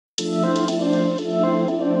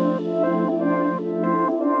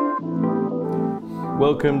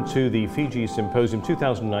Welcome to the FIGI Symposium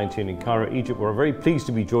 2019 in Cairo, Egypt. We're very pleased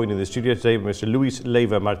to be joined in the studio today by Mr.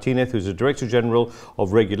 Leyva Martinez, who's the Director General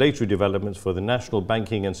of Regulatory Developments for the National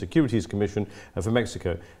Banking and Securities Commission for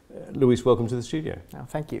Mexico. Luis, welcome to the studio. Oh,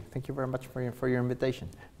 thank you. Thank you very much for your invitation.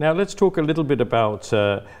 Now let's talk a little bit about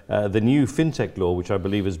the new fintech law, which I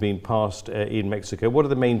believe has been passed in Mexico. What are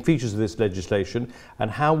the main features of this legislation, and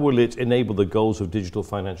how will it enable the goals of digital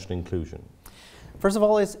financial inclusion? First of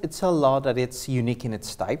all, it's a law that it's unique in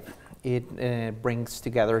its type. It brings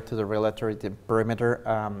together to the regulatory perimeter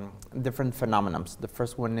different phenomena. The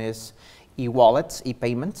first one is e-wallets,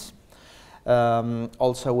 e-payments.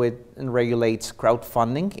 Also, it regulates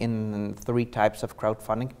crowdfunding in three types of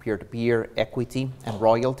crowdfunding: peer-to-peer, equity, and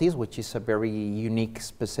royalties, which is a very unique,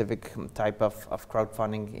 specific type of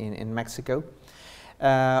crowdfunding in Mexico.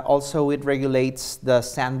 Also, it regulates the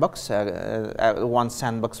sandbox, one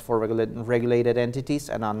sandbox for regulated entities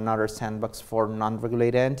and another sandbox for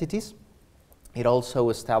non-regulated entities. It also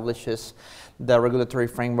establishes the regulatory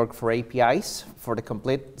framework for APIs for the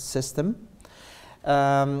complete system.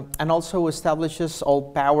 And also establishes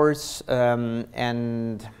all powers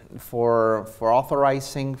and for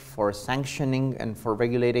authorizing, for sanctioning, and for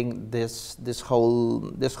regulating this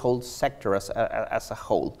whole sector as a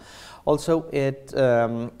whole. Also, it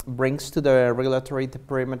brings to the regulatory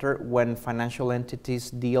perimeter when financial entities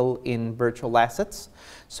deal in virtual assets.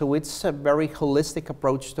 So it's a very holistic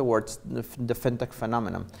approach towards the fintech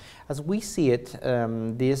phenomenon. As we see it,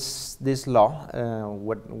 this law,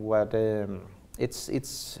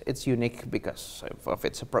 it's unique because of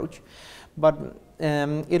its approach, but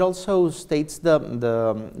it also states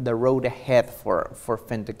the road ahead for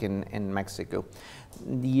fintech in Mexico.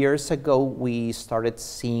 Years ago, we started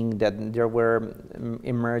seeing that there were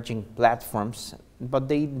emerging platforms, but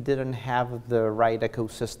they didn't have the right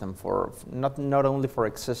ecosystem for not only for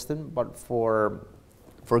existing, but for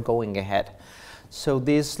going ahead. So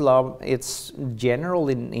this law, it's general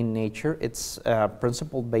in nature. It's a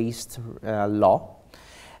principle-based law,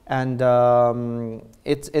 and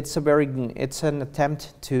it's an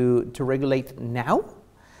attempt to regulate now,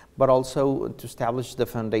 but also to establish the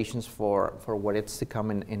foundations for what it's to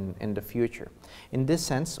come in the future. In this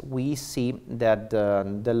sense, we see that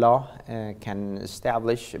the law can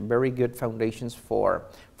establish very good foundations for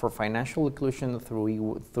financial inclusion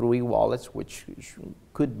through e-wallets, which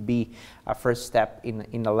could be a first step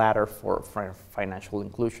in a ladder for financial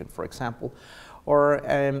inclusion, for example, or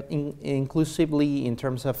inclusively in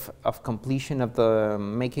terms of completion of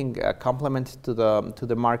making a complement to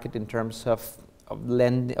the market in terms of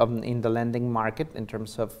in the lending market, in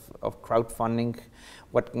terms of crowdfunding,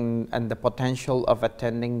 and the potential of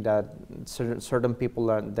attending that certain people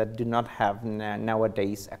that do not have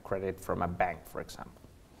nowadays a credit from a bank, for example.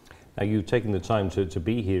 Now, you've taken the time to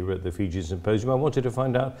be here at the FIGI Symposium. I wanted to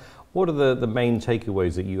find out, what are the main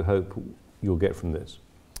takeaways that you hope you'll get from this?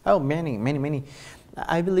 Oh, many.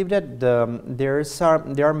 I believe that there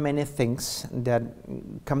are many things that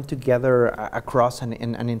come together across and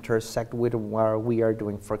intersect with what we are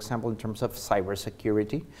doing. For example, in terms of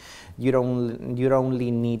cybersecurity, you don't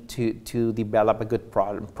only need to develop a good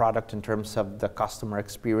product in terms of the customer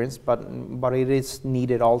experience, but it is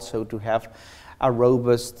needed also to have a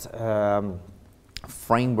robust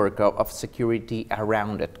framework of security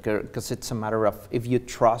around it, because it's a matter of if you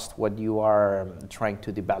trust what you are trying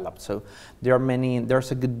to develop. So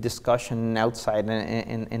there's a good discussion outside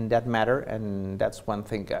in that matter, and that's one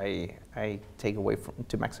thing I take away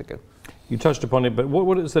to Mexico. You touched upon it, but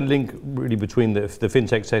what is the link really between the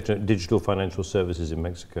fintech sector and digital financial services in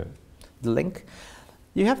Mexico? The link?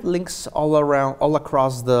 You have links all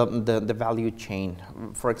across the value chain.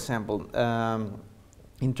 For example,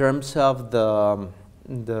 in terms of the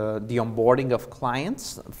onboarding of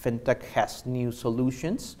clients, fintech has new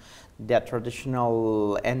solutions that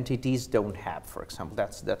traditional entities don't have. For example,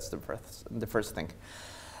 that's the first thing.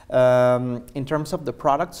 In terms of the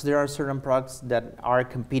products, there are certain products that are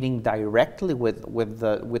competing directly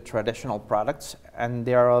with traditional products, and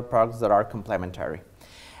there are products that are complementary.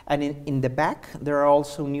 And in the back, there are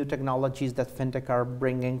also new technologies that fintech are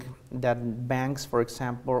bringing that banks, for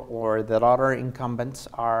example, or that other incumbents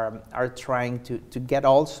are trying to get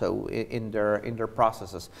also in their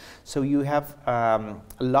processes. So you have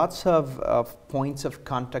lots of points of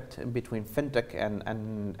contact between fintech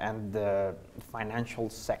and the financial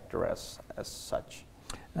sector as such.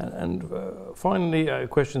 And finally, a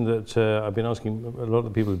question that I've been asking a lot of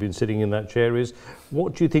the people who've been sitting in that chair is,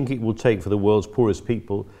 what do you think it will take for the world's poorest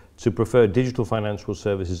people to prefer digital financial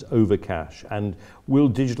services over cash? And will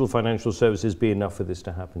digital financial services be enough for this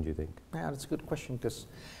to happen, do you think? Yeah, that's a good question, because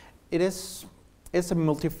it is it's a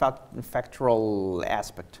multifactorial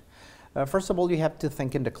aspect. First of all, you have to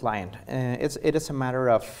think in the client. It is a matter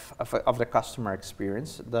of the customer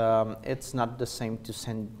experience. It's not the same to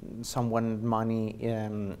send someone money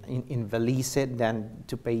in Valise than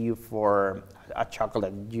to pay you for a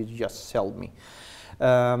chocolate you just sold me.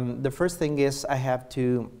 The first thing is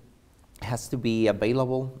it has to be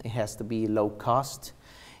available. It has to be low cost.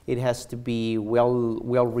 It has to be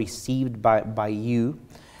well received by you.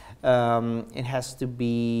 It has to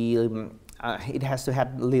be. It has to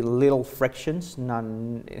have little frictions.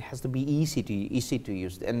 It has to be easy to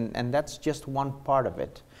use, and that's just one part of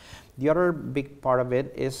it. The other big part of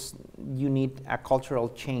it is you need a cultural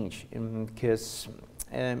change, because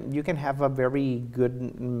you can have a very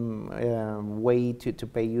good way to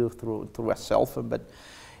pay you through a cell phone, but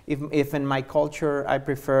if in my culture I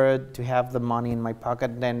prefer to have the money in my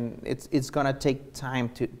pocket, then it's gonna take time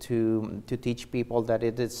to teach people that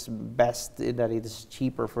it is best, that it is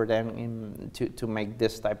cheaper for them to make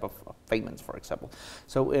this type of payments, for example.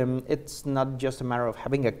 So it's not just a matter of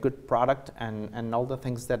having a good product and all the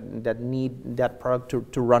things that need that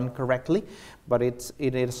product to run correctly, but it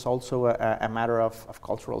is also a matter of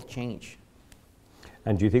cultural change.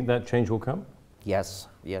 And do you think that change will come? Yes.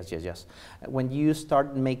 When you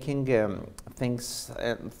start making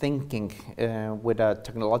thinking with a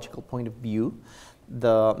technological point of view,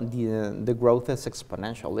 the growth is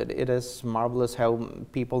exponential. It is marvelous how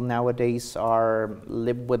people nowadays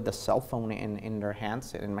live with the cell phone in their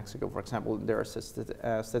hands. In Mexico, for example, there is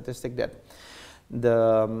a statistic that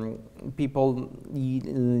the people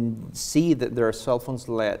see that their cell phones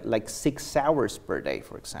like 6 hours per day,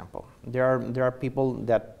 for example. There are people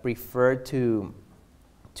that prefer to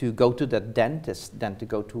go to the dentist than to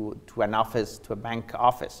go to an office, to a bank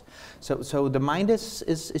office. So the mind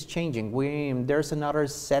is changing. There's another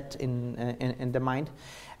set in the mind,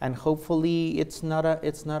 and hopefully it's not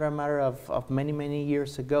a matter of many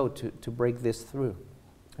years ago to break this through.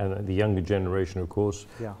 And the younger generation, of course,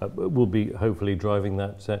 will be hopefully driving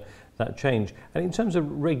that change. And in terms of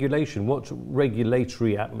regulation, what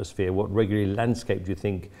regulatory atmosphere, what regulatory landscape do you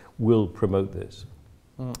think will promote this?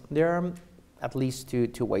 There are at least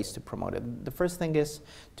two ways to promote it. The first thing is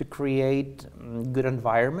to create good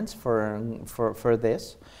environments for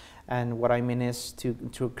this. And what I mean is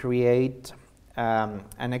to create an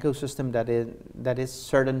ecosystem that is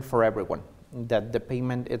certain for everyone. That the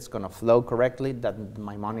payment is going to flow correctly, that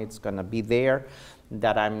my money is going to be there,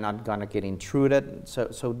 that I'm not going to get intruded.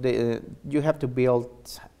 So you have to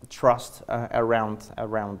build trust around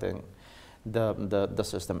the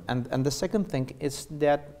system. And the second thing is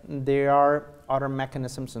that there are other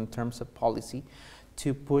mechanisms in terms of policy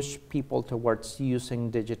to push people towards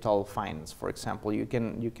using digital finance. For example, you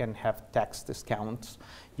can have tax discounts,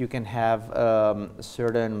 you can have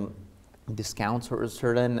certain discounts or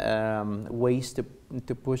certain ways to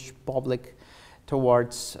push public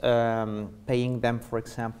towards paying them, for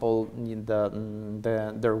example,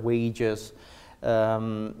 their wages,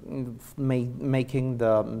 making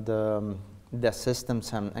the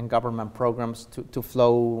systems and government programs to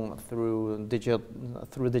flow through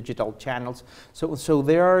digital channels. So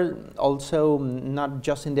there are also not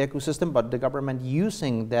just in the ecosystem, but the government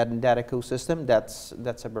using that ecosystem.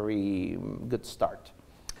 That's a very good start.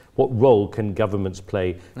 What role can governments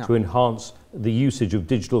play to enhance the usage of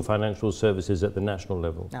digital financial services at the national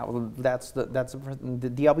level? Now,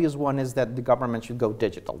 the obvious one is that the government should go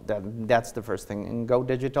digital. That's the first thing, and go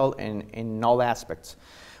digital in all aspects.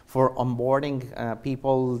 For onboarding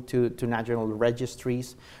people to national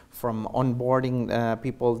registries, from onboarding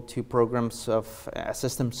people to programs of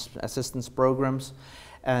assistance programs,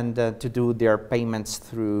 and to do their payments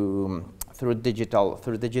through digital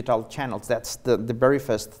channels. That's the very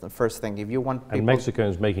first thing. If you want people, and Mexico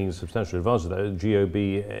is making substantial advances of that. GOB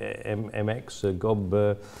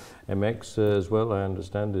MX as well, I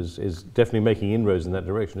understand, is definitely making inroads in that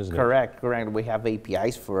direction, isn't it? Correct. We have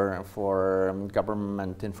APIs for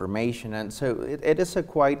government information, and so it is a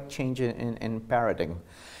quite change in paradigm.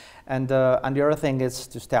 And the other thing is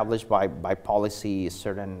to establish by policy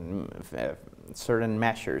certain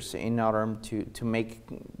measures in order to make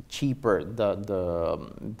cheaper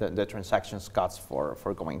the transactions costs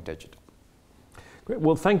for going digital. Great.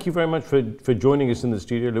 Well, thank you very much for joining us in the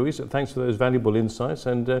studio, Luis. Thanks for those valuable insights,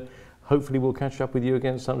 and hopefully we'll catch up with you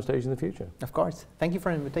again at some stage in the future. Of course. Thank you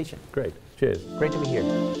for the invitation. Great. Cheers. Great to be here.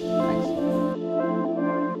 Thanks.